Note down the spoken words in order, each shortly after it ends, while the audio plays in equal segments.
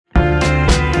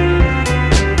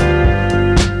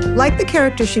Like the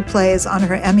character she plays on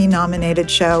her Emmy-nominated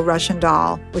show Russian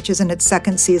Doll, which is in its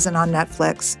second season on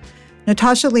Netflix,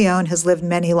 Natasha Lyonne has lived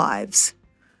many lives.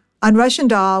 On Russian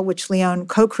Doll, which Lyonne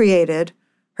co-created,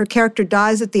 her character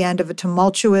dies at the end of a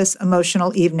tumultuous,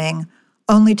 emotional evening,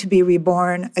 only to be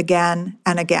reborn again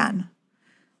and again.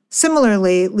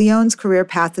 Similarly, Lyonne's career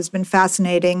path has been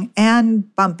fascinating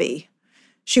and bumpy.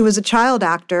 She was a child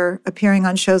actor, appearing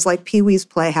on shows like Pee-wee's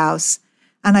Playhouse,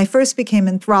 and I first became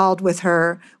enthralled with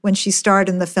her when she starred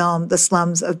in the film The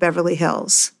Slums of Beverly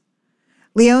Hills.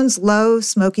 Lyonne's low,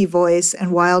 smoky voice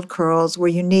and wild curls were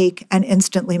unique and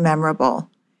instantly memorable.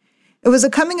 It was a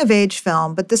coming-of-age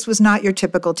film, but this was not your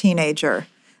typical teenager.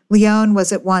 Lyonne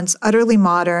was at once utterly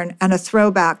modern and a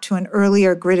throwback to an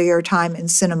earlier, grittier time in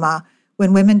cinema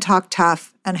when women talked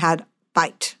tough and had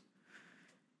bite.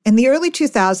 In the early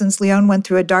 2000s, Lyonne went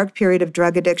through a dark period of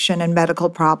drug addiction and medical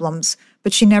problems,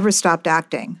 but she never stopped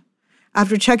acting.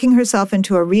 After checking herself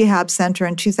into a rehab center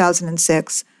in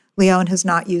 2006, Lyonne has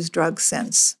not used drugs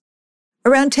since.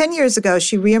 Around 10 years ago,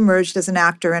 she reemerged as an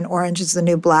actor in Orange is the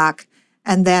New Black,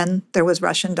 and then there was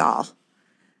Russian Doll.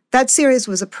 That series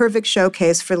was a perfect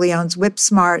showcase for Lyonne's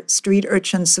whip-smart, street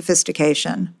urchin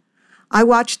sophistication. I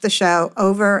watched the show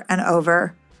over and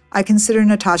over. I consider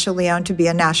Natasha Lyonne to be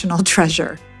a national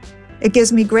treasure. It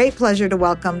gives me great pleasure to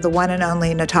welcome the one and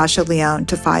only Natasha Lyonne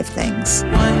to Five Things.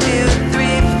 1, 2, 3,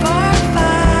 4,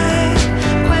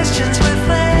 5. Questions with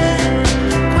Lynn.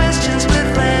 Questions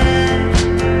with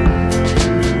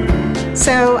Lynn.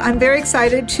 So I'm very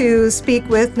excited to speak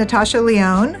with Natasha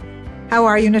Lyonne. How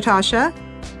are you, Natasha?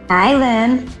 Hi,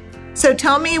 Lynn. So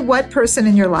tell me, what person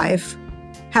in your life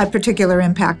had particular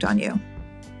impact on you?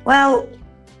 Well,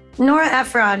 Nora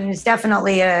Ephron is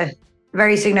definitely a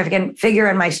very significant figure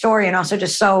in my story, and also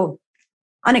just so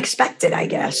unexpected, I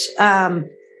guess. By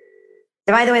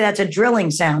the way, that's a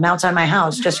drilling sound outside my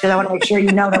house, just because I want to make sure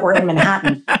you know that we're in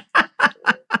Manhattan.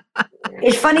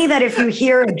 It's funny that if you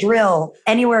hear a drill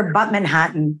anywhere but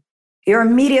Manhattan, you're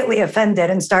immediately offended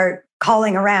and start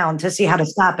calling around to see how to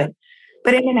stop it.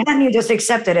 But in Manhattan, you just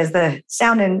accept it as the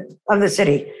sound of the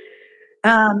city.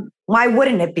 Why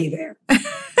wouldn't it be there?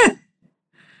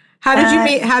 How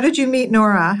did you meet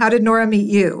Nora? How did Nora meet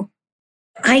you?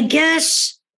 I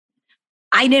guess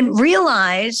I didn't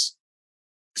realize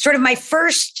sort of my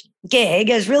first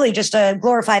gig as really just a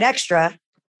glorified extra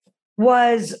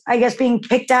was, I guess, being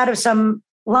picked out of some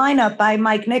lineup by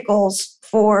Mike Nichols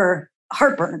for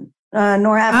Heartburn.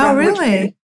 Nora Ephron. Oh,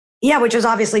 really? Which was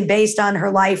obviously based on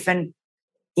her life and,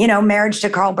 marriage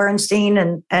to Carl Bernstein.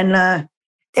 And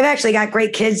they've actually got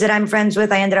great kids that I'm friends with.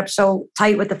 I ended up so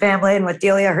tight with the family and with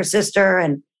Delia, her sister,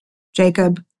 and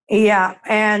Jacob. Yeah,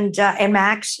 and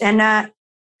Max. And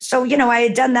so, I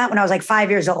had done that when I was like 5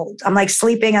 years old. I'm like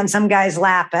sleeping on some guy's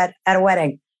lap at a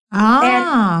wedding.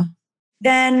 Ah. And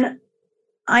then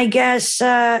I guess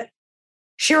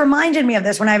she reminded me of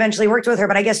this when I eventually worked with her.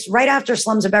 But I guess right after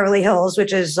Slums of Beverly Hills,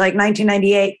 which is like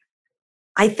 1998,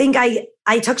 I think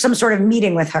I took some sort of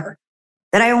meeting with her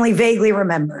that I only vaguely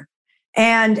remember.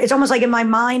 And it's almost like in my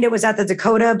mind, it was at the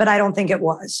Dakota, but I don't think it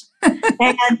was.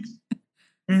 And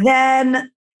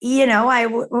then,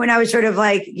 when I was sort of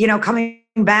like, coming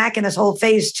back in this whole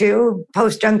phase 2,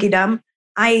 post Junkiedom,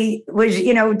 I was,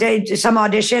 did some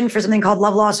audition for something called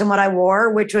Love, Loss, and What I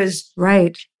Wore, which was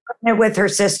right with her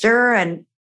sister. And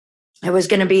it was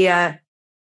going to be,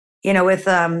 with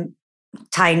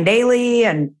Tyne Daly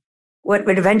and what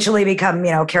would eventually become,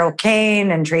 Carol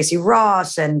Kane and Tracy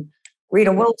Ross and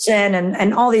Rita Wilson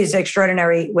and all these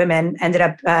extraordinary women ended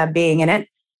up being in it.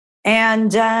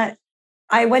 And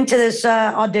I went to this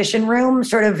audition room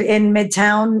sort of in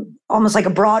Midtown, almost like a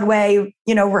Broadway,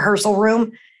 rehearsal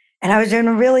room. And I was having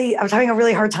a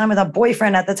really hard time with a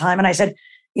boyfriend at the time. And I said,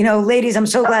 ladies, I'm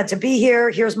so glad to be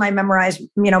here. Here's my memorized,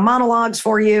 monologues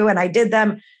for you. And I did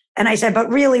them. And I said, but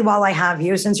really, while I have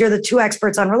you, since you're the two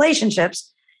experts on relationships,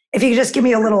 if you could just give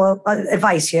me a little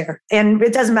advice here. And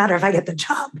it doesn't matter if I get the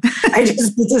job. I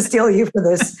just need to steal you for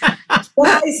this.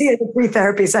 What I see as a free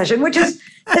therapy session, which is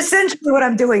essentially what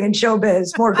I'm doing in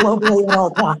showbiz more globally at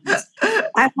all times.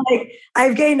 I'm like,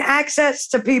 I've gained access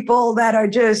to people that are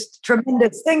just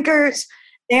tremendous thinkers.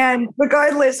 And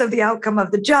regardless of the outcome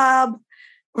of the job,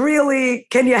 really,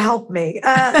 can you help me?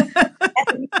 I'm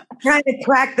trying to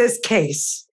crack this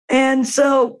case. And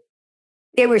so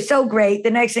they were so great. The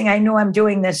next thing I knew, I'm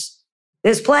doing this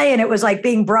play, and it was like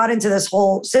being brought into this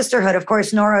whole sisterhood. Of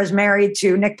course, Nora is married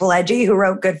to Nick Pileggi, who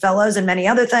wrote Goodfellas and many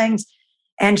other things.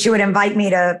 And she would invite me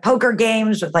to poker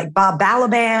games with like Bob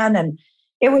Balaban. And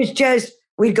it was just,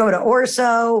 we'd go to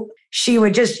Orso. She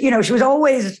would just, she was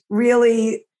always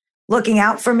really looking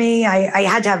out for me. I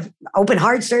had to have open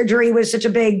heart surgery, was such a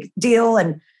big deal.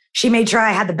 And She made sure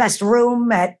I had the best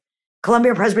room at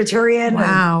Columbia Presbyterian.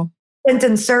 Wow. And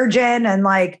Clinton Surgeon. And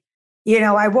like,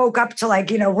 I woke up to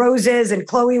like, roses, and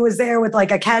Chloe was there with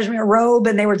like a cashmere robe,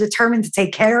 and they were determined to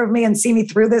take care of me and see me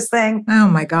through this thing. Oh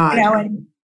my God. And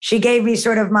she gave me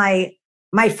sort of my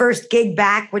first gig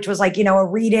back, which was like, a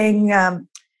reading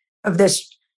of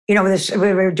this, we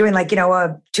were doing like,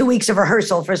 2 weeks of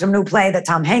rehearsal for some new play that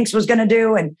Tom Hanks was going to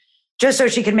do. And just so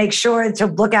she could make sure to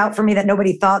look out for me, that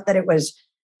nobody thought that it was,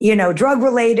 drug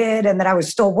related and that I was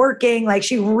still working. Like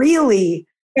she really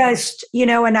just,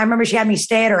 and I remember she had me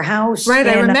stay at her house. Right.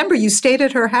 I remember you stayed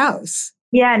at her house.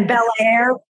 Yeah. In Bel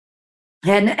Air.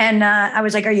 And I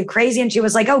was like, are you crazy? And she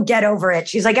was like, oh, get over it.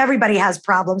 She's like, everybody has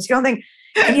problems. You don't think,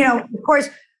 and, of course,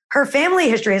 her family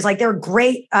history is like, they're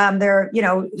great. They're,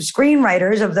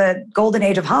 screenwriters of the golden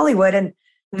age of Hollywood. And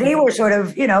they were sort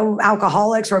of,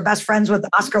 alcoholics, or best friends with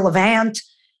Oscar Levant.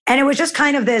 And it was just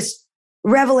kind of this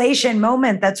revelation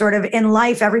moment that sort of in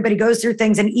life, everybody goes through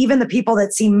things. And even the people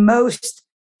that seem most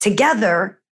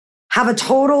together have a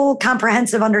total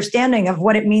comprehensive understanding of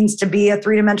what it means to be a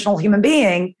three-dimensional human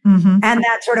being. Mm-hmm. And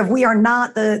that sort of, we are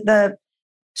not the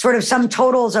sort of sum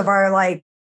totals of our like,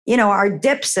 our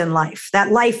dips in life.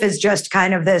 That life is just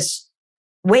kind of this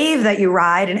wave that you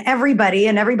ride, and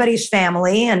everybody's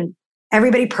family, and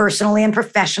everybody personally and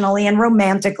professionally and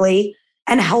romantically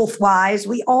and health-wise,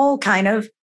 we all kind of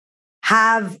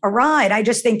have a ride. I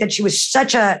just think that she was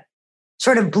such a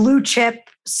sort of blue chip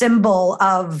symbol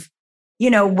of,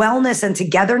 wellness and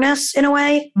togetherness in a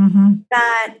way, mm-hmm.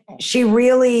 that she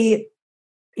really,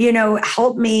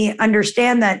 helped me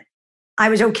understand that I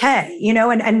was okay,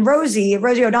 and Rosie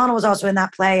O'Donnell was also in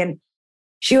that play. And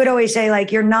she would always say,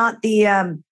 like, you're not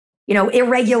the,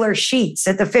 irregular sheets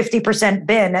at the 50%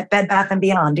 bin at Bed Bath &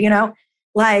 Beyond,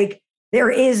 like there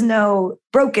is no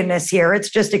brokenness here. It's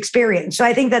just experience. So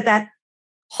I think that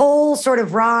whole sort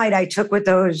of ride I took with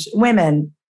those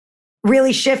women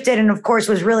really shifted, and of course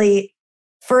was really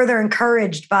further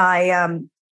encouraged by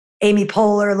Amy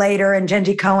Poehler later, and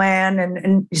Genji Cohen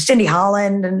and Cindy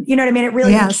Holland. And you know what I mean? It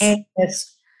really became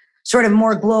this sort of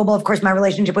more global. Of course, my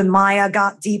relationship with Maya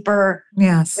got deeper.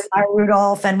 Yes. With Maya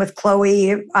Rudolph and with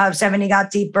Chloe 70 got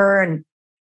deeper. And,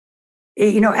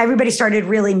 everybody started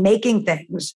really making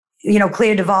things.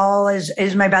 Clea Duvall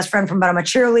is my best friend from But I'm a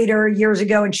Cheerleader years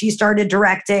ago, and she started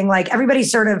directing. Like everybody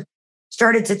sort of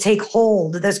started to take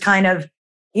hold of this kind of,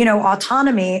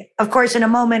 autonomy, of course, in a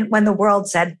moment when the world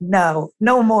said, no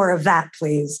more of that,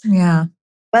 please. Yeah.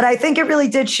 But I think it really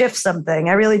did shift something.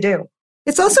 I really do.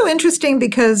 It's also interesting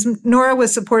because Nora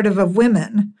was supportive of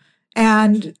women,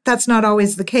 and that's not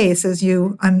always the case, as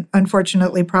you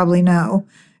unfortunately probably know.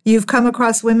 You've come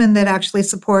across women that actually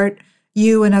support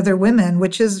you and other women,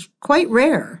 which is quite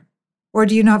rare. Or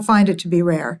do you not find it to be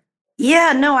rare?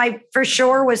 Yeah, no, I for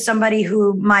sure was somebody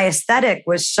who my aesthetic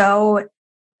was so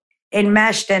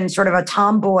enmeshed in sort of a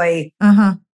tomboy,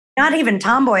 not even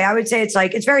tomboy. I would say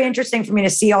it's very interesting for me to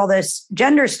see all this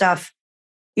gender stuff,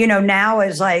 now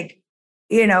as like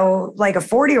a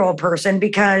 40-year-old person,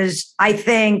 because I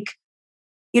think,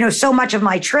 so much of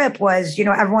my trip was,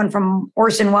 everyone from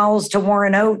Orson Welles to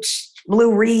Warren Oates,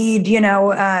 Lou Reed,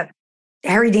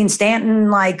 Harry Dean Stanton,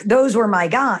 like those were my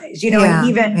guys, and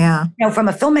even, from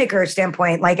a filmmaker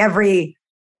standpoint, like every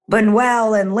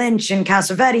Buñuel and Lynch and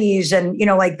Cassavetes and,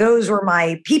 like those were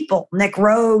my people, Nick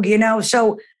Rogue,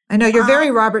 so. I know you're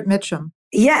very Robert Mitchum.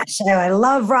 Yes, I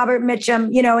love Robert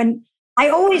Mitchum, and I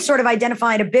always sort of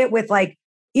identified a bit with like,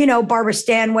 Barbara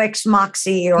Stanwyck's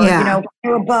Moxie or,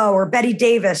 Sarah Bow or Betty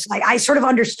Davis. Like I sort of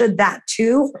understood that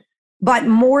too, but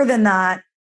more than that,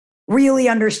 really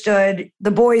understood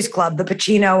the boys club, the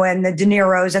Pacino and the De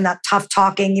Niro's and that tough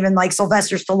talking, even like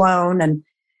Sylvester Stallone and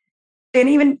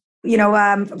even,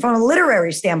 from a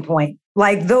literary standpoint,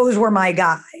 like those were my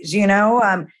guys,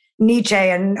 Nietzsche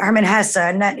and Hermann Hesse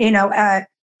and,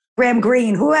 Graham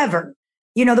Greene, whoever,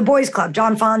 the boys club,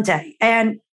 John Fonte.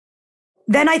 And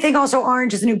then I think also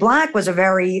Orange is the New Black was a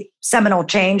very seminal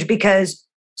change because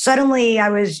suddenly I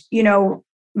was,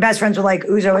 best friends with like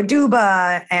Uzo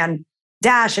Aduba and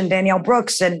Dash and Danielle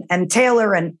Brooks and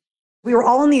Taylor. And we were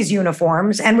all in these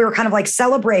uniforms and we were kind of like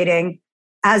celebrating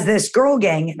as this girl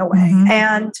gang in a way. Mm-hmm.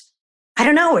 And I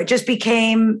don't know, it just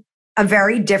became a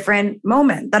very different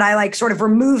moment that I like sort of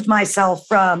removed myself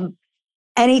from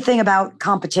anything about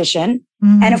competition.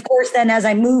 Mm-hmm. And of course, then as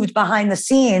I moved behind the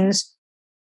scenes,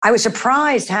 I was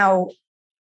surprised how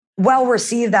well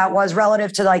received that was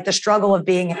relative to like the struggle of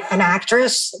being an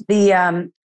actress.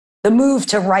 The move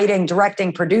to writing,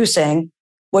 directing, producing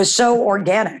was so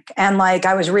organic. And like,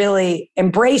 I was really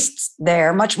embraced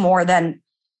there much more than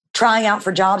trying out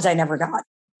for jobs I never got.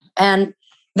 And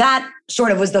that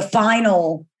sort of was the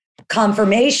final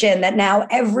confirmation that now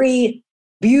every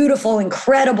beautiful,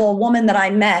 incredible woman that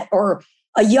I met, or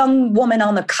a young woman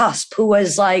on the cusp who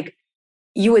was like,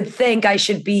 you would think I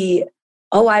should be,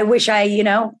 oh, I wish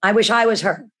I was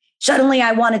her. Suddenly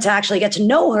I wanted to actually get to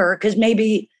know her because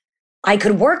maybe I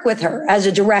could work with her as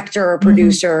a director or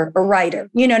producer or writer.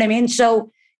 You know what I mean?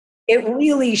 So it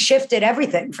really shifted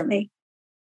everything for me.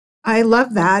 I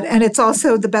love that. And it's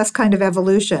also the best kind of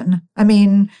evolution. I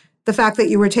mean, the fact that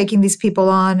you were taking these people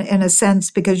on in a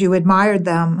sense because you admired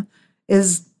them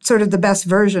is sort of the best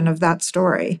version of that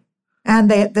story.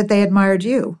 And that they admired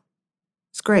you.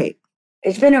 It's great.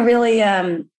 It's been a really,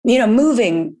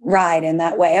 moving ride in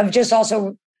that way. I've just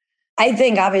also, I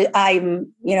think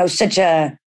I'm, such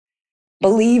a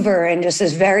believer in just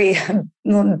this very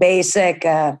basic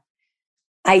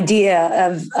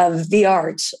idea of the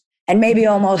arts, and maybe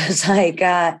almost like,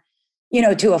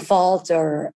 to a fault,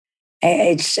 or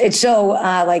it's so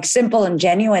like simple and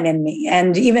genuine in me.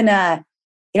 And even, I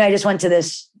just went to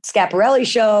this Schiaparelli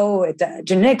show with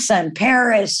Janica in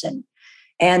Paris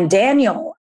and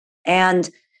Daniel. And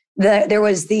there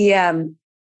was the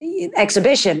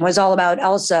exhibition was all about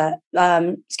Elsa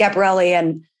Schiaparelli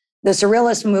and the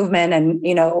Surrealist movement, and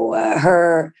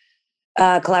her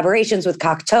collaborations with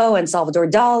Cocteau and Salvador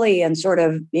Dali and sort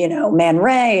of Man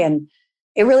Ray, and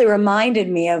it really reminded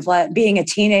me of being a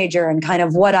teenager and kind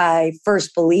of what I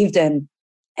first believed in,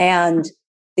 and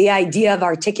the idea of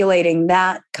articulating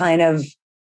that kind of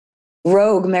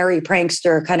rogue, merry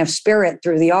prankster kind of spirit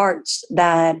through the arts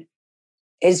that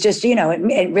is just,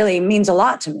 it really means a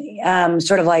lot to me.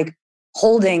 Sort of like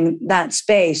holding that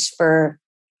space for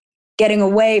getting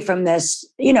away from this,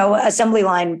 assembly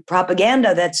line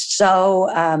propaganda that's so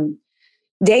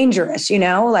dangerous,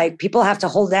 like people have to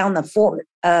hold down the fort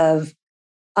of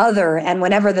other. And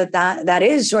whenever that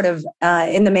is sort of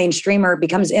in the mainstream or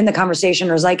becomes in the conversation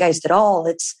or zeitgeist at all,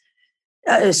 it's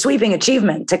a sweeping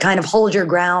achievement to kind of hold your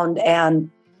ground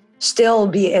and still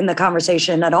be in the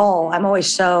conversation at all. I'm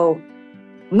always so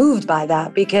moved by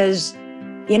that because,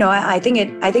 I think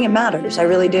it matters. I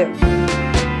really do.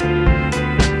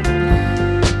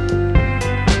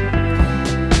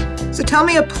 So tell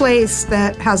me a place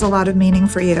that has a lot of meaning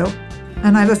for you.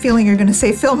 And I have a feeling you're going to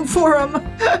say Film Forum.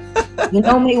 You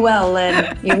know me well,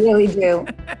 Lynn. You really do.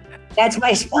 That's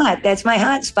my spot. That's my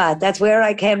hot spot. That's where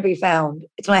I can be found.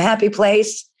 It's my happy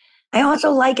place. I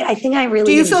also like it. I think I really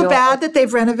Do you feel bad that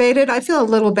they've renovated? I feel a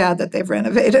little bad that they've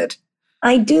renovated.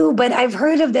 I do, but I've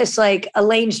heard of this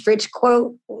Elaine Stritch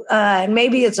quote, and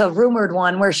maybe it's a rumored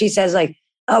one where she says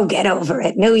oh, get over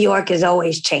it. New York is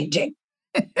always changing.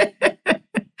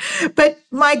 But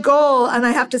my goal, and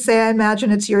I have to say, I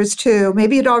imagine it's yours too,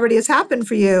 maybe it already has happened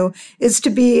for you, is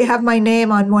to have my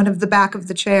name on one of the back of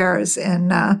the chairs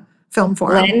in Film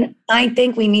Forum. Lynn, I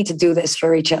think we need to do this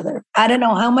for each other. I don't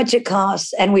know how much it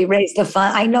costs, and we raise the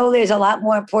fund. I know there's a lot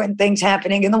more important things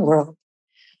happening in the world,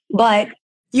 but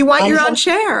you want your own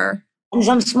chair. On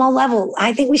some small level,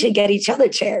 I think we should get each other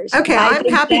chairs. Okay, I'm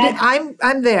happy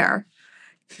I'm there.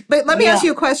 But let me ask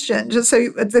you a question, just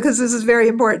because this is very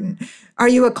important. Are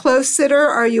you a close sitter or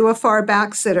are you a far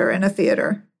back sitter in a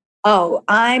theater? Oh,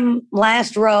 I'm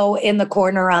last row in the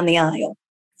corner on the aisle.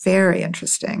 Very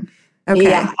interesting. Okay.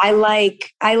 Yeah, I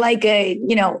like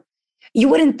you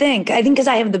wouldn't think. I think because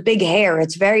I have the big hair,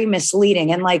 it's very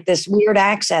misleading, and this weird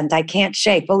accent I can't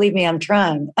shake. Believe me, I'm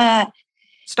trying.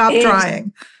 Stop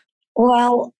trying.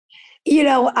 Well,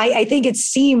 I think it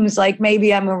seems like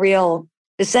maybe I'm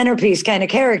the centerpiece kind of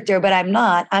character, but I'm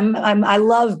not. I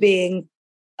love being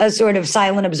a sort of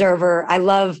silent observer. I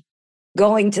love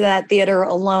going to that theater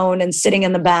alone and sitting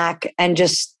in the back and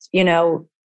just,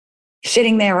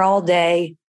 sitting there all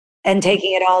day and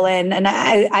taking it all in. And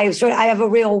I have a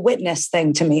real witness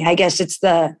thing to me. I guess it's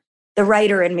the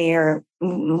writer in me or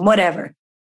whatever.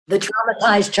 The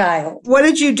traumatized child. What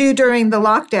did you do during the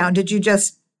lockdown? Did you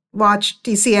just watch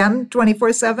DCM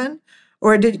 24/7?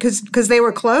 Or because they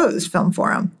were closed, Film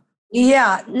Forum?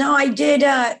 Yeah, no, I did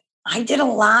a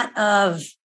lot of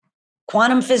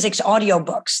quantum physics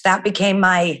audiobooks. That became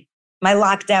my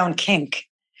lockdown kink.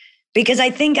 Because I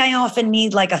think I often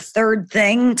need a third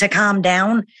thing to calm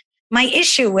down. My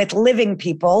issue with living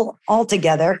people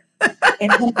altogether in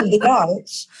the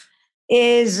arts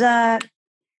is that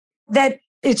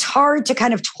it's hard to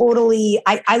kind of totally,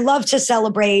 I love to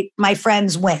celebrate my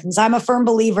friends' wins. I'm a firm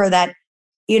believer that,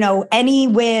 any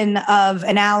win of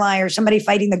an ally or somebody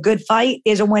fighting the good fight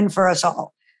is a win for us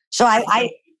all. So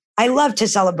I love to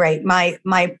celebrate my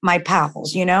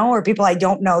pals, or people I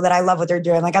don't know that I love what they're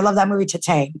doing. I love that movie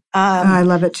Titane. I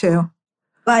love it too.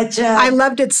 But I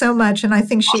loved it so much. And I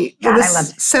think it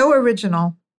was so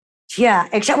original. Yeah.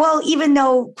 Except, well, even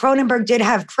though Cronenberg did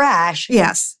have Crash,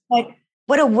 Yes. but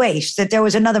what a waste that there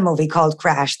was another movie called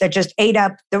Crash that just ate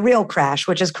up the real Crash,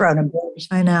 which is Cronenberg's.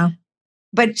 I know.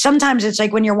 But sometimes it's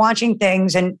like when you're watching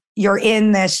things and you're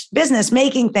in this business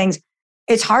making things,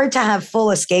 it's hard to have full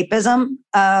escapism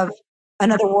of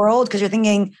another world because you're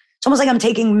thinking, it's almost like I'm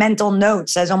taking mental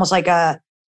notes as almost like a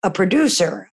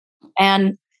producer.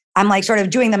 And I'm like sort of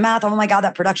doing the math. Oh my God,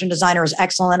 that production designer is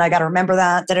excellent. I got to remember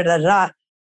that. Da, da, da, da.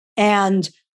 And,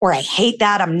 or I hate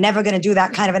that. I'm never going to do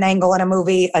that kind of an angle in a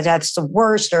movie. That's the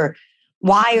worst. Or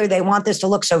why do they want this to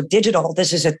look so digital?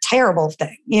 This is a terrible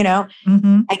thing.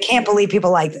 I can't believe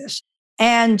people like this.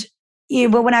 And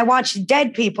but when I watch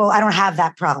dead people, I don't have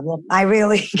that problem. I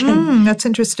really can, that's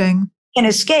interesting. Can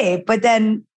escape. But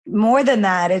then more than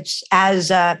that, it's as,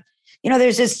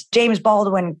 there's this James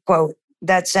Baldwin quote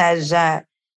that says,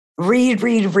 read,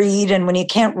 read, read. And when you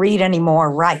can't read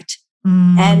anymore, write.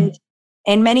 And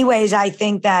in many ways, I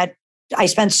think that I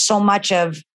spent so much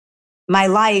of my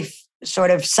life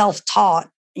sort of self-taught.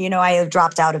 I have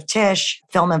dropped out of Tisch,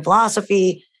 film and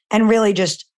philosophy, and really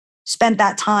just spent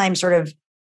that time sort of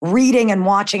reading and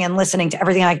watching and listening to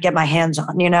everything I could get my hands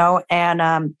on,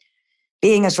 and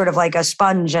being a sort of like a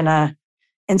sponge and a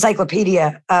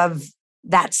encyclopedia of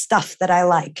that stuff that I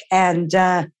like. And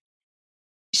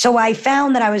so I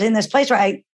found that I was in this place where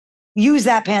I use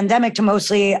that pandemic to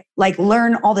mostly like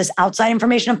learn all this outside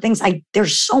information of things.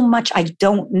 There's so much I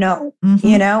don't know,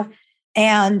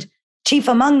 and chief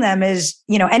among them is,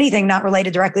 anything not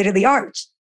related directly to the arts.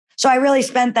 So I really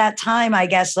spent that time, I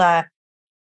guess,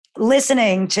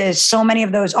 listening to so many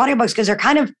of those audiobooks because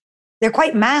they're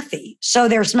quite mathy. So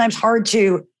they're sometimes hard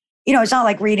to, it's not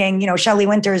like reading, Shelley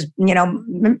Winter's,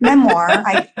 memoir.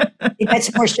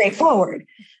 It's more straightforward.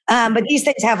 But these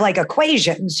things have like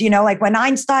equations, like when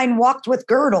Einstein walked with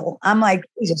Gödel, I'm like,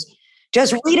 Jesus,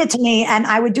 just read it to me. And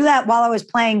I would do that while I was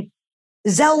playing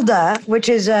Zelda, which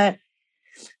is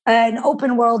an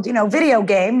open world, video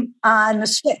game on the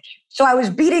Switch. So I was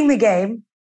beating the game,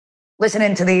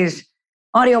 listening to these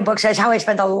audiobooks. That's how I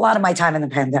spent a lot of my time in the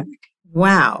pandemic.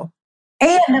 Wow.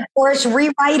 And of course,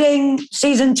 rewriting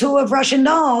season 2 of Russian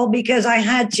Doll because I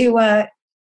had to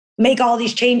make all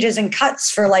these changes and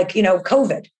cuts for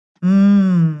COVID.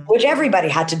 Which everybody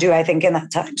had to do, I think, in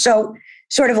that time. So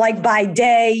sort of like by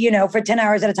day, for 10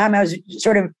 hours at a time, I was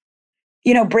sort of,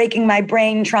 breaking my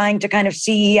brain, trying to kind of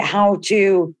see how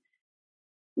to,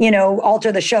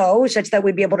 alter the show such that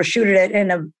we'd be able to shoot it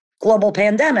in a global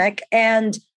pandemic.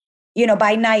 And,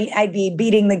 by night, I'd be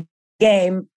beating the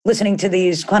game, listening to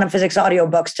these quantum physics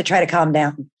audiobooks to try to calm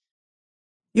down.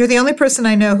 You're the only person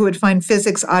I know who would find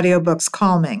physics audiobooks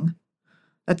calming.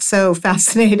 That's so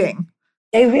fascinating.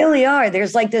 They really are.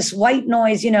 There's like this white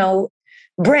noise,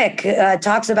 Brick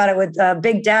talks about it with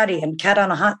Big Daddy and Cat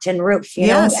on a Hot Tin Roof.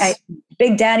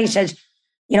 Big Daddy says,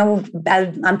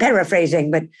 I'm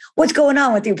paraphrasing, but what's going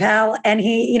on with you, pal? And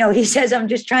he says, I'm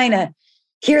just trying to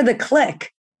hear the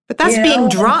click. But that's being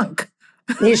drunk.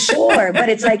 You're sure, but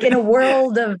it's like in a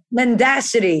world of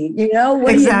mendacity,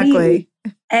 what exactly. Do you need?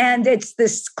 And it's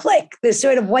this click, this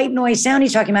sort of white noise sound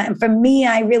he's talking about. And for me,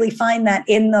 I really find that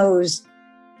in those,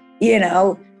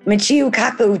 Michio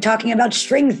Kaku talking about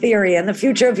string theory and the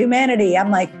future of humanity.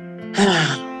 I'm like,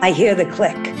 I hear the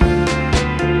click.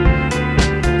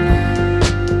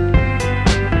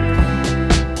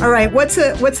 All right, what's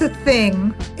a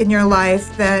thing in your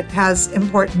life that has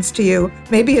importance to you?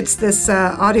 Maybe it's this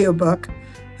audiobook,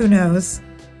 who knows?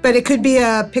 But it could be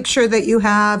a picture that you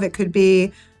have. It could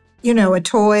be, a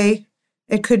toy.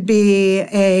 It could be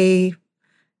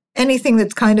anything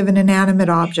that's kind of an inanimate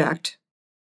object.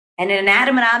 An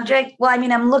inanimate object? Well,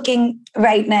 I'm looking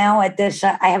right now at this.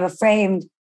 I have a framed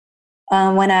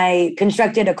when I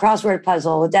constructed a crossword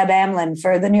puzzle with Deb Amlin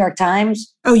for the New York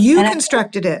Times. Oh, you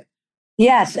constructed it?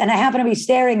 Yes, and I happen to be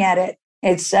staring at it.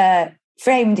 It's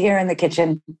framed here in the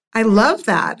kitchen. I love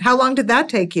that. How long did that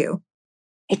take you?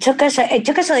 It took us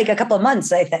like a couple of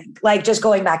months, I think, like just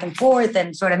going back and forth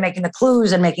and sort of making the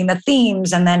clues and making the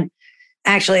themes and then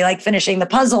actually like finishing the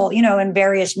puzzle, in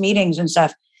various meetings and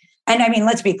stuff. And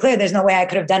let's be clear, there's no way I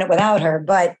could have done it without her,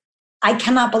 but I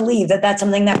cannot believe that that's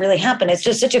something that really happened. It's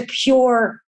just such a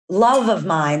pure love of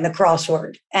mine, the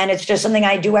crossword. And it's just something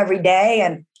I do every day.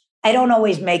 And I don't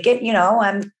always make it,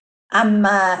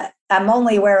 I'm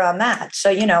only where I'm at. So,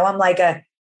 I'm like a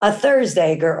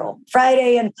Thursday girl.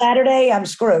 Friday and Saturday, I'm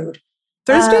screwed.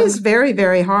 Thursday is very,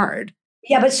 very hard.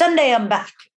 Yeah, but Sunday I'm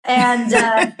back. And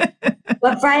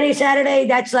but Friday, Saturday,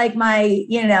 that's like my,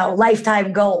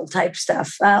 lifetime goal type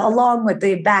stuff, along with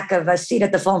the back of a seat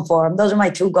at the Film Forum. Those are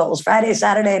my 2 goals, Friday,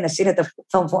 Saturday, and a seat at the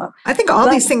Film Forum. I think all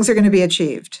these things are going to be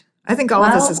achieved. I think all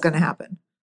of this is going to happen.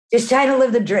 just trying to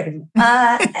live the dream.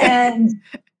 And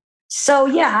so,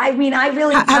 yeah, I mean, I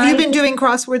really... Have you been doing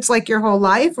crosswords like your whole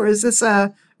life, or is this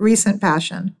a recent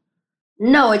passion?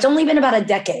 No, it's only been about a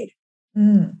decade.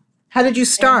 How did you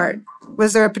start?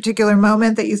 Was there a particular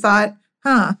moment that you thought,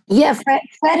 Yeah,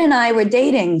 Fred and I were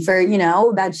dating for,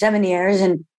 about 7 years.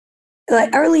 And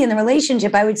like early in the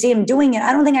relationship, I would see him doing it.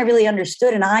 I don't think I really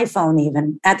understood an iPhone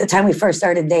even at the time we first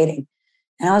started dating.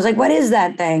 And I was like, what is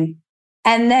that thing?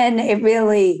 And then it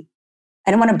really,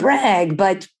 I don't want to brag,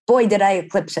 but boy, did I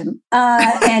eclipse him.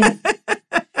 And,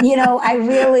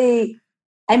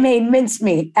 I made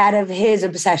mincemeat out of his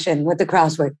obsession with the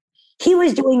crossword. He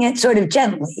was doing it sort of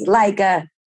gently, like a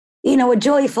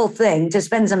joyful thing to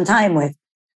spend some time with.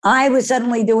 I was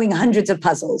suddenly doing hundreds of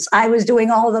puzzles. I was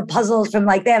doing all the puzzles from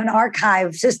they have an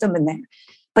archive system in there.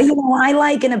 But, I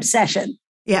like an obsession.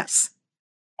 Yes.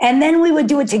 And then we would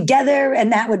do it together,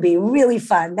 and that would be really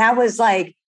fun. That was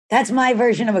that's my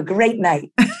version of a great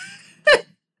night.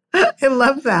 I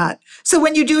love that. So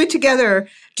when you do it together,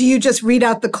 do you just read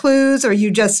out the clues or you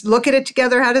just look at it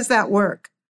together? How does that work?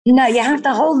 No, you have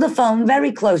to hold the phone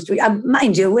very close to you.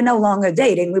 Mind you, we're no longer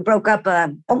dating. We broke up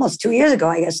almost 2 years ago,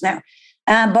 I guess now.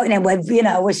 But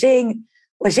we're seeing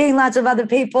lots of other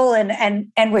people,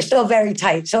 and we're still very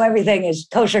tight. So everything is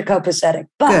kosher copacetic.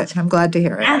 But good. I'm glad to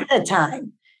hear it. At the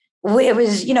time, it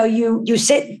was you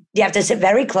have to sit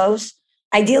very close,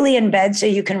 ideally in bed so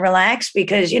you can relax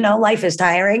because life is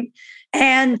tiring,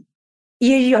 and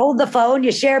you hold the phone,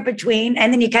 you share it between,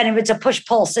 and then it's a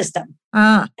push-pull system.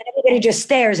 And everybody just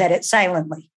stares at it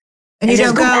silently. And you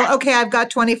don't go, okay, I've got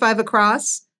 25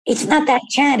 across. It's not that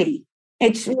chatty.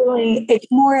 It's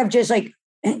more of just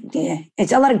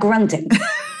it's a lot of grunting,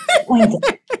 pointing,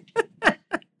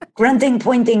 grunting,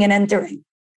 pointing, and entering,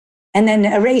 and then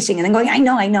erasing, and then going, I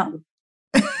know.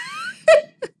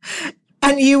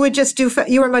 And you would just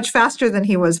you were much faster than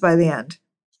he was by the end.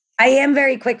 I am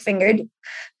very quick-fingered,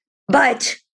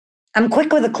 but I'm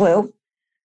quick with a clue.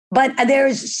 But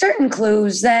there's certain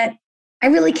clues that I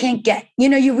really can't get.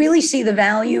 You really see the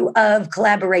value of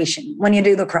collaboration when you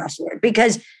do the crossword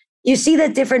because you see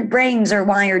that different brains are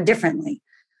wired differently.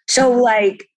 So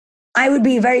I would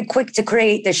be very quick to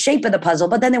create the shape of the puzzle,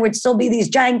 but then there would still be these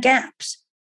giant gaps.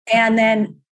 And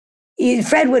then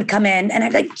Fred would come in and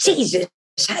I'd be like, Jesus,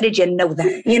 how did you know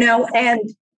that? And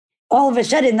all of a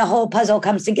sudden the whole puzzle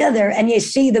comes together and you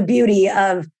see the beauty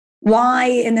of why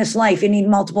in this life you need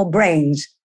multiple brains,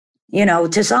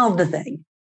 to solve the thing.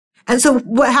 And so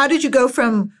how did you go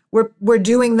from we're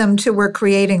doing them to we're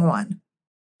creating one?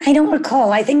 I don't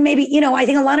recall. I think maybe, I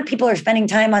think a lot of people are spending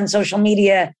time on social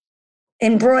media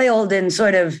embroiled in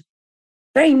sort of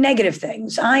very negative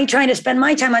things. I try to spend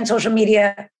my time on social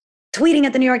media tweeting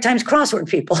at the New York Times crossword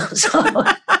people. So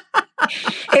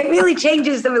it really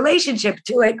changes the relationship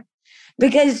to it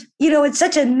because, it's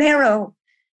such a narrow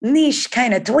niche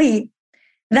kind of tweet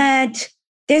that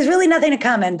there's really nothing to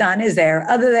comment on, is there?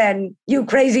 Other than you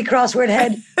crazy crossword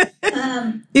head.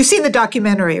 You've seen the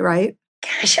documentary, right?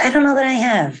 Gosh, I don't know that I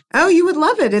have. Oh, you would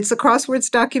love it. It's a crosswords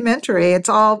documentary. It's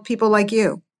all people like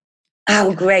you.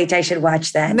 Oh, great. I should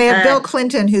watch that. And they have Bill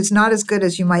Clinton, who's not as good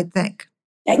as you might think.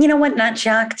 You know what? Not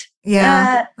shocked.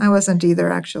 Yeah, I wasn't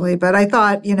either, actually. But I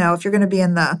thought, if you're going to be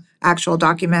in the actual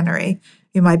documentary,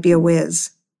 you might be a whiz.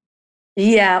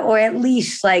 Yeah, or at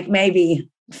least maybe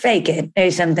fake it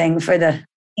or something for the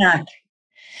shock.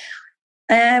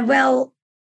 Well,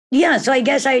 yeah, so I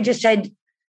guess I just had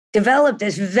developed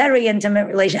this very intimate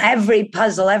relation. Every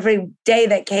puzzle, every day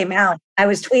that came out, I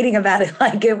was tweeting about it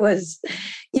like it was,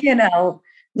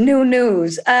 new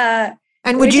news.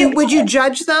 And would you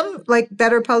judge them like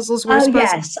better puzzles, worse puzzles?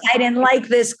 Yes, I didn't like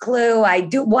this clue.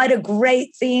 What a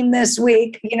great theme this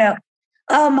week.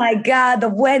 Oh my God, the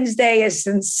Wednesday is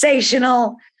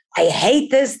sensational. I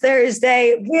hate this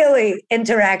Thursday. Really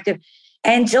interactive.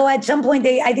 And so at some point,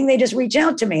 I think they just reached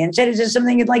out to me and said, "Is there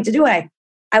something you'd like to do?" I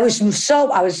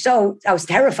was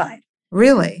terrified.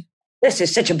 Really? This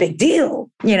is such a big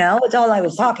deal. It's all I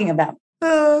was talking about.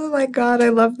 Oh my God, I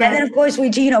love that. And then of course we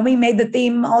made the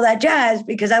theme all that jazz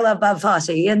because I love Bob Fosse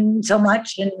and so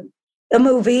much and the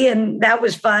movie, and that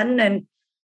was fun and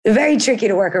very tricky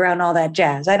to work around all that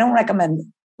jazz. I don't recommend it.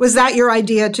 Was that your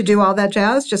idea to do all that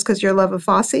jazz just because your love of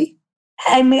Fosse?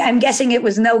 I'm guessing it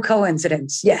was no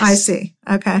coincidence. Yes. I see.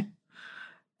 Okay.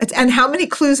 And how many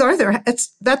clues are there?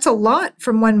 That's a lot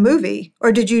from one movie.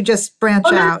 Or did you just branch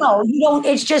out? No, you don't.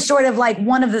 It's just sort of like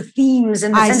one of the themes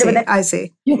in the center of it. I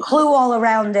see. You clue all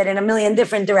around it in a million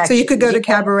different directions. So you could go to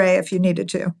cabaret if you needed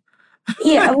to.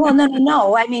 Yeah. Well,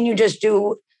 no. I mean, you just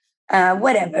do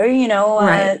whatever,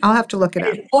 Right. I'll have to look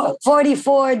it up.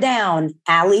 44 down,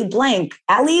 alley blank,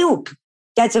 alley oop.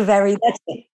 That's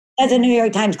it. That's a New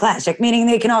York Times classic, meaning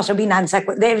they can also be non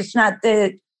sequitur. It's not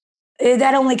that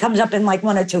only comes up in like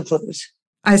one or two clues.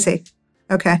 I see.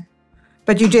 Okay.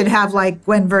 But you did have like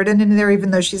Gwen Verdon in there, even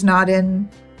though she's not in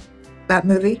that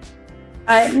movie?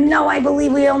 No, I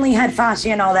believe we only had Fosse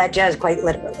and all that jazz, quite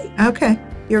literally. Okay.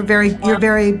 You're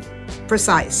very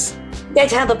precise.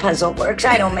 That's how the puzzle works.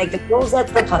 I don't make the rules,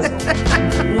 that's the puzzle.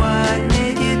 What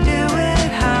made you do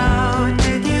it? How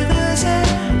did you lose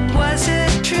it? Was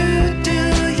it true? Do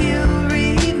you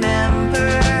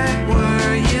remember?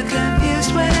 Were you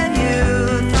confused when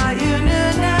you thought you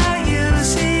knew? Now you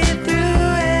see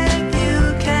through it.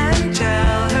 You can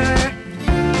tell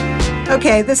her.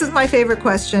 Okay, this is my favorite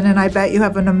question, and I bet you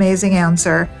have an amazing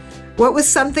answer. What was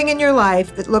something in your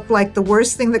life that looked like the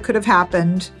worst thing that could have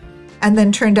happened and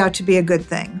then turned out to be a good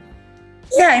thing?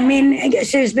 Yeah, I mean, I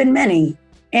guess there's been many.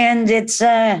 And it's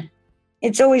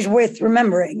always worth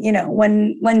remembering,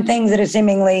 when things that are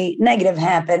seemingly negative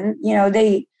happen,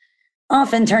 they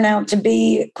often turn out to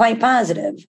be quite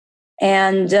positive.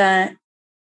 And,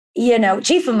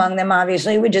 chief among them,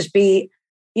 obviously, would just be,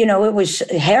 it was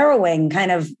harrowing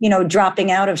kind of,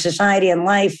 dropping out of society and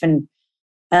life and,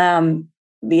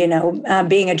 being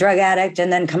a drug addict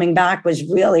and then coming back was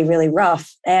really, really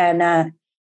rough. And,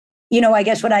 I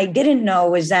guess what I didn't know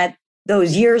was that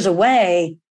those years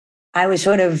away, I was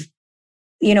sort of,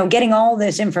 getting all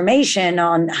this information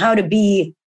on how to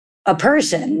be a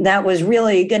person that was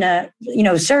really going to,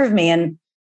 serve me. And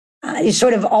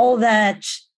sort of all that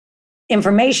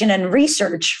information and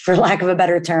research, for lack of a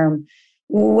better term,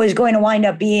 was going to wind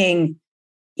up being,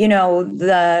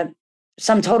 the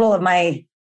sum total of my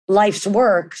life's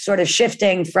work, sort of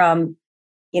shifting from,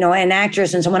 an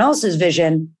actress in someone else's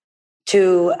vision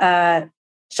to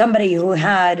somebody who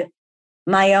had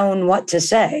my own what to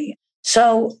say.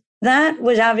 So that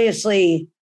was obviously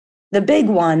the big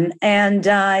one. And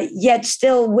yet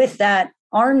still with that,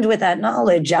 armed with that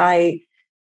knowledge, I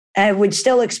would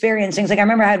still experience things. Like I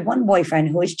remember I had one boyfriend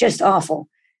who was just awful.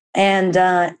 And,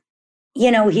 he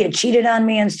had cheated on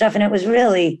me and stuff. And it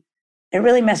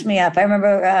really messed me up. I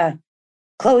remember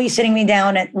Chloe sitting me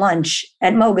down at lunch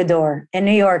at Mogador in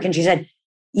New York. And she said,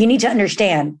 you need to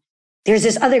understand, there's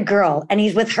this other girl and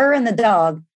he's with her and the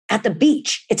dog at the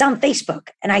beach. It's on Facebook.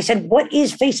 And I said, what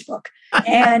is Facebook?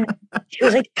 And she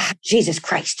was like, Jesus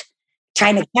Christ,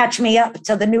 trying to catch me up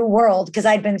to the new world because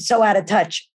I'd been so out of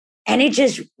touch. And it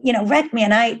just, wrecked me.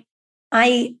 And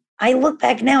I look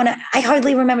back now and I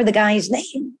hardly remember the guy's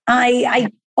name. I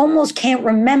almost can't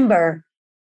remember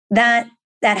that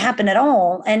happened at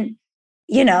all. And,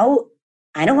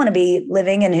 I don't want to be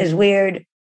living in his weird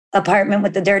apartment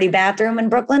with the dirty bathroom in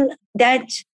Brooklyn. That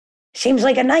seems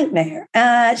like a nightmare.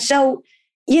 So,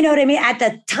 you know what I mean? At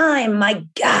the time, my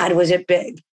God, was it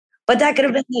big. But that could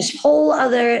have been this whole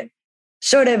other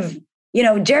sort of,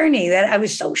 journey that I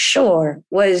was so sure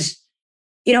was,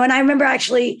 and I remember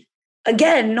actually,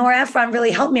 again, Nora Ephron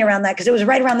really helped me around that because it was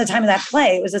right around the time of that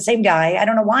play. It was the same guy. I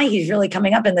don't know why he's really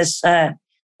coming up in this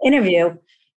interview.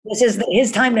 This is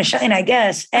his time to shine, I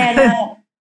guess. And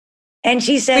and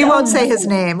she said, we won't say his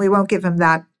name. We won't give him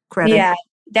that credit. Yeah,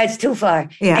 that's too far.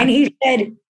 Yeah.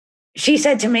 And she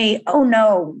said to me, oh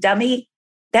no, dummy,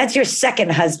 that's your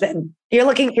second husband. You're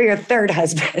looking for your third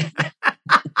husband.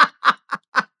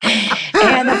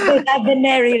 And of course, I've been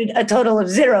married a total of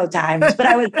 0 times, but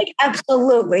I was like,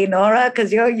 absolutely, Nora,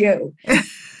 because you're you.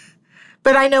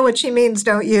 But I know what she means,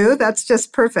 don't you? That's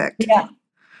just perfect. Yeah.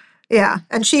 Yeah.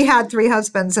 And she had 3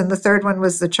 husbands, and the third one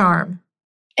was the charm.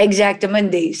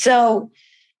 Exactamundi. So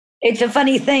it's a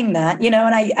funny thing that, and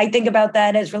I think about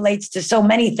that as relates to so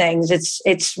many things.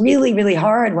 It's really, really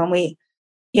hard when we,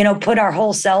 put our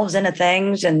whole selves into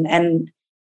things and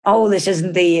this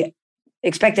isn't the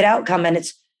expected outcome. And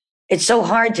it's so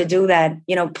hard to do that,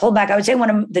 pull back. I would say one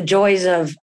of the joys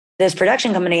of this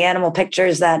production company, Animal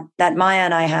Pictures, that Maya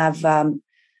and I have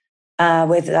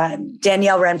with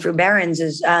Danielle Renfrew-Behrens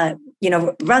is,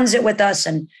 runs it with us.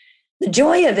 And the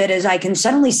joy of it is I can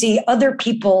suddenly see other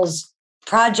people's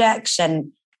projects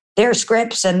and their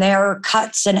scripts and their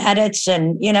cuts and edits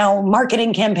and,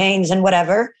 marketing campaigns and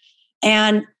whatever,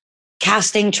 and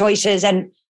casting choices.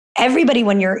 And everybody,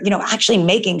 when you're, actually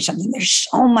making something, there's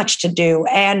so much to do.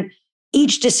 And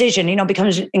each decision,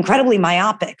 becomes incredibly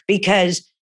myopic because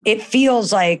it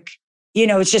feels like,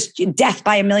 it's just death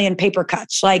by a million paper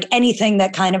cuts. Like anything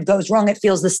that kind of goes wrong, it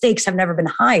feels the stakes have never been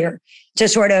higher to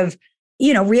sort of,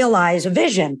 realize a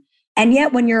vision. And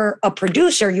yet when you're a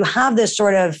producer, you have this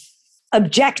sort of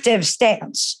objective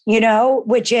stance,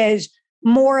 which is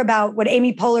more about what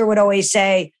Amy Poehler would always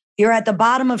say, you're at the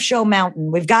bottom of show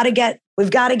mountain. We've got to get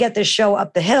this show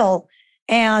up the hill.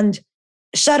 And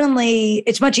suddenly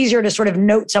it's much easier to sort of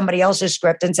note somebody else's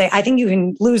script and say, I think you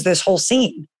can lose this whole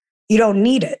scene. You don't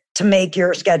need it to make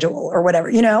your schedule or whatever,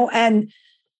 And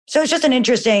so it's just an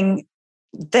interesting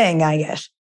thing, I guess.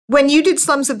 When you did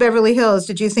Slums of Beverly Hills,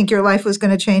 did you think your life was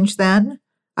going to change then?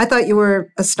 I thought you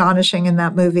were astonishing in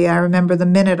that movie. I remember the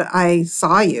minute I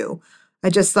saw you, I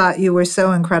just thought you were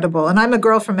so incredible. And I'm a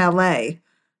girl from LA,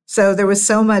 so there was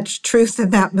so much truth in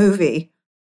that movie.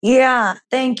 Yeah,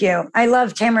 thank you. I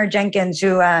love Tamara Jenkins,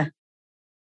 who wrote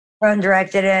and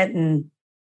directed it. And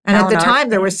at the time,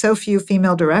 there were so few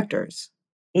female directors.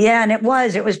 Yeah, and it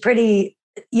was pretty,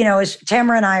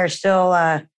 Tamara and I are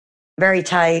still very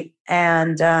tight.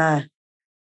 And, it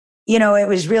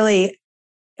was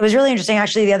really interesting.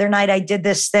 Actually, the other night I did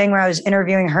this thing where I was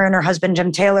interviewing her and her husband,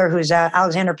 Jim Taylor, who's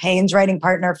Alexander Payne's writing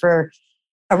partner for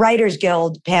a Writers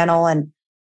Guild panel. And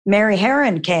Mary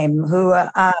Herron came, who,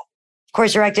 of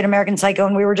course, directed American Psycho.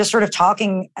 And we were just sort of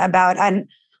talking about, and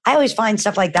I always find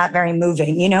stuff like that very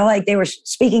moving, like they were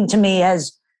speaking to me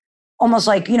as almost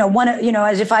like,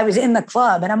 as if I was in the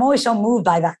club. And I'm always so moved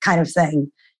by that kind of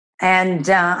thing. And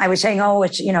I was saying,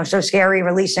 it's, so scary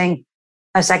releasing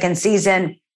a second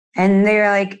season. And they're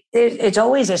like, it's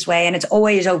always this way and it's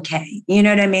always okay. You know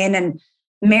what I mean? And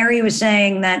Mary was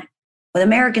saying that with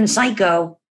American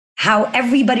Psycho, how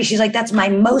everybody, she's like, that's my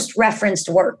most referenced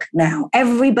work now.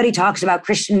 Everybody talks about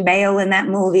Christian Bale in that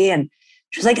movie. And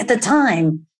she was like, at the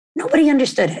time, nobody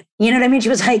understood it. You know what I mean? She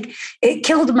was like, it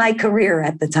killed my career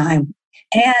at the time.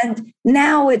 And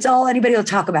now it's all anybody will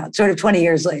talk about sort of 20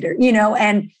 years later,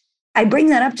 and I bring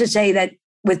that up to say that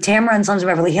with Tamara and Slums of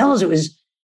Beverly Hills, it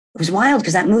was wild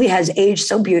because that movie has aged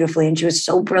so beautifully and she was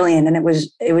so brilliant. And it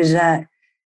was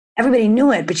everybody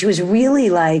knew it, but she was really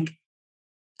like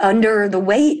under the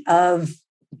weight of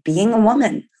being a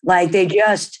woman. Like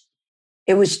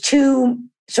it was too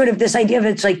sort of this idea of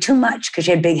it's like too much because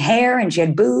she had big hair and she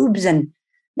had boobs. And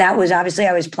that was obviously,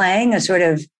 I was playing a sort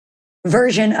of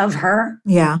version of her.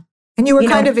 Yeah. And you were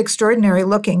kind of extraordinary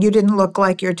looking. You didn't look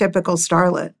like your typical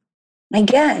starlet. I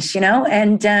guess,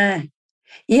 and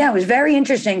it was very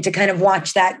interesting to kind of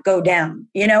watch that go down,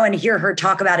 and hear her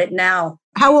talk about it now.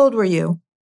 How old were you?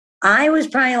 I was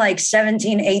probably like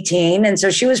 17, 18. And so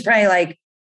she was probably like,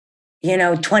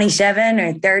 27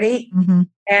 or 30. Mm-hmm.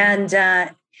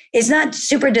 And it's not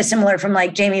super dissimilar from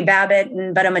like Jamie Babbitt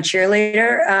and But I'm a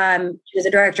Cheerleader. She was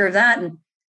the director of that. And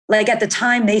like at the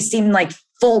time, they seemed like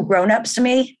full grown-ups to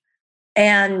me.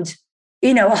 And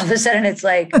all of a sudden it's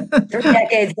like 3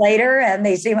 decades later and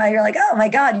they seem like, you're like, oh my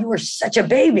God, you were such a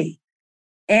baby.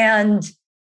 And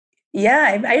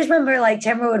yeah, I just remember like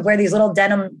Tamara would wear these little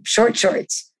denim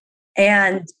shorts.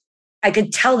 And I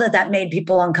could tell that made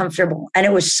people uncomfortable. And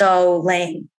it was so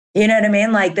lame. You know what I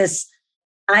mean? Like this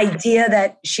idea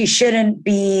that she shouldn't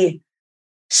be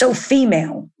so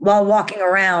female while walking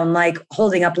around, like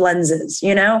holding up lenses,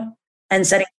 and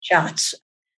setting shots.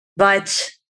 But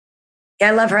yeah,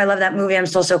 I love her. I love that movie. I'm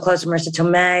still so close to Marissa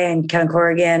Tomei and Kevin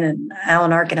Corrigan and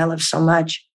Alan Arkin. I love so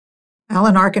much.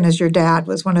 Alan Arkin as your dad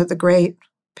was one of the great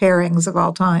pairings of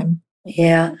all time.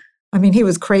 Yeah. I mean, he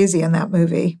was crazy in that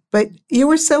movie, but you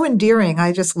were so endearing.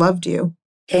 I just loved you.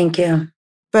 Thank you.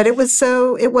 But it was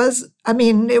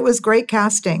great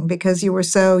casting because you were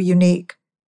so unique.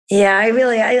 Yeah,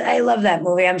 I love that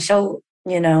movie. I'm so,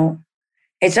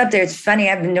 it's up there. It's funny.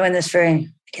 I've been doing this for, I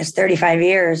guess, 35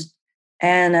 years.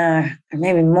 And or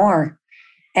maybe more.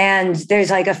 And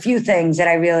there's like a few things that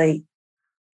I really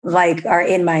like are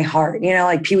in my heart,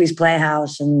 like Pee-wee's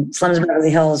Playhouse and Slums of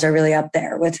Beverly Hills are really up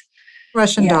there with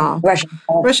Russian Doll.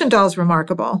 Russian Doll is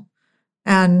remarkable.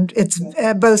 And it's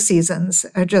both seasons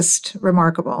are just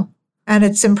remarkable. And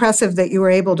it's impressive that you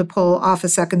were able to pull off a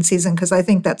second season because I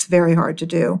think that's very hard to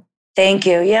do. Thank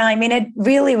you. Yeah, I mean, it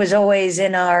really was always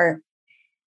in our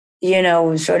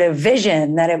sort of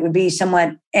vision that it would be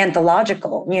somewhat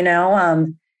anthological, in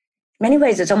many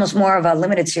ways, it's almost more of a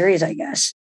limited series, I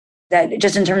guess, that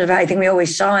just in terms of, I think we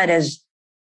always saw it as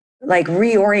like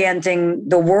reorienting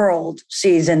the world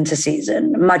season to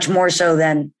season, much more so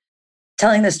than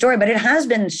telling the story. But it has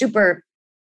been super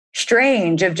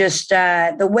strange of just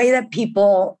the way that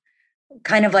people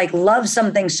kind of like love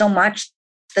something so much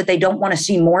that they don't want to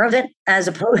see more of it, as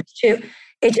opposed to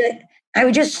it. I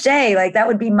would just say, like, that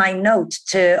would be my note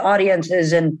to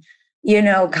audiences and,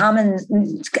 commons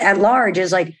at large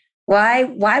is like, why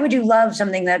would you love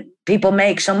something that people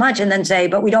make so much and then say,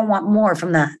 but we don't want more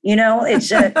from that? It's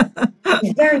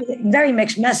very, very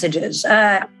mixed messages.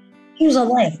 He was a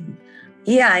lame.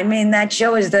 Yeah, I mean, that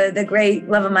show is the great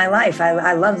love of my life.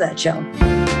 I love that show.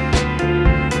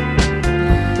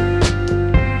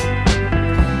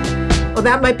 Well,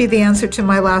 Well, that might be the answer to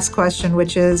my last question,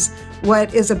 which is,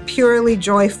 what is a purely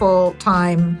joyful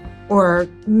time or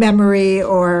memory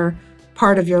or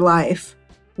part of your life?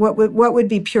 What would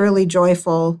be purely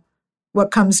joyful? What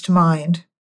comes to mind?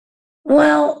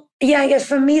 Well, yeah, I guess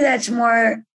for me, that's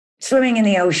more swimming in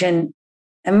the ocean.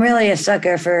 I'm really a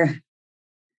sucker for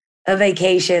a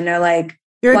vacation or like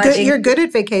You're good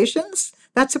at vacations?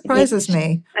 That surprises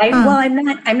me. Well,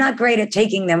 I'm not great at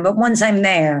taking them, but once I'm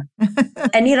there,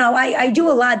 and I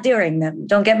do a lot during them.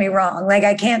 Don't get me wrong. Like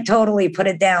I can't totally put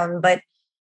it down, but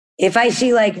if I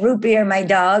see like Root Beer, my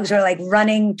dogs are like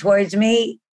running towards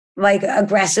me, like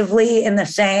aggressively in the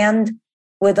sand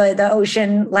with the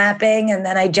ocean lapping, and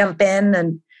then I jump in,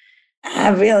 and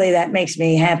really that makes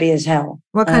me happy as hell.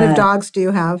 What kind of dogs do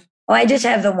you have? Oh, I just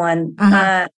have the one.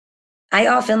 Uh-huh. I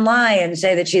often lie and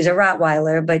say that she's a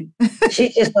Rottweiler, but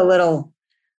she's just a little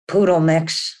poodle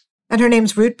mix. And her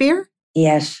name's Root Beer?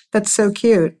 Yes. That's so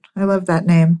cute. I love that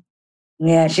name.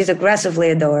 Yeah, she's aggressively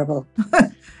adorable.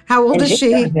 How old is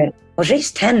she? Well,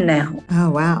 she's 10 now. Oh,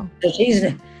 wow. So she's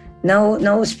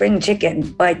no spring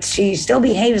chicken, but she still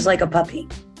behaves like a puppy.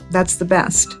 That's the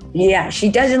best. Yeah, she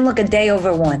doesn't look a day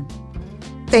over 1.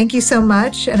 Thank you so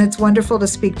much, and it's wonderful to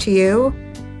speak to you.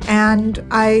 And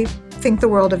I think the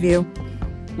world of you.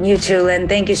 You too, Lynn.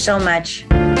 Thank you so much.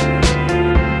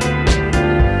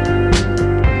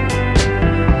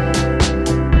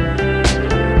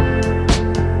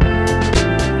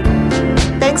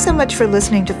 Thanks so much for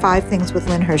listening to 5 Things with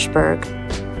Lynn Hirschberg.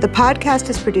 The podcast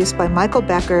is produced by Michael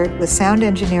Becker with sound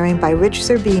engineering by Rich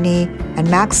Zerbini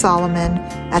and Max Solomon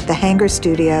at the Hanger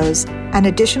Studios, and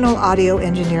additional audio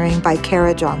engineering by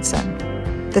Kara Johnson.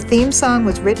 The theme song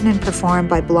was written and performed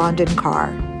by Blondin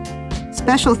Carr.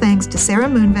 Special thanks to Sarah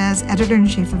Moonves,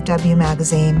 editor-in-chief of W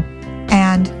Magazine,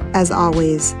 and, as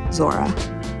always, Zora.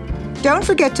 Don't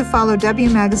forget to follow W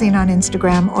Magazine on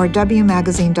Instagram or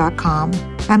wmagazine.com,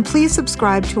 and please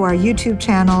subscribe to our YouTube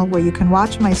channel where you can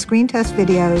watch my screen test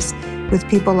videos with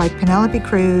people like Penelope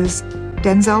Cruz,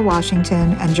 Denzel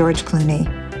Washington, and George Clooney.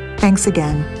 Thanks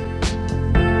again.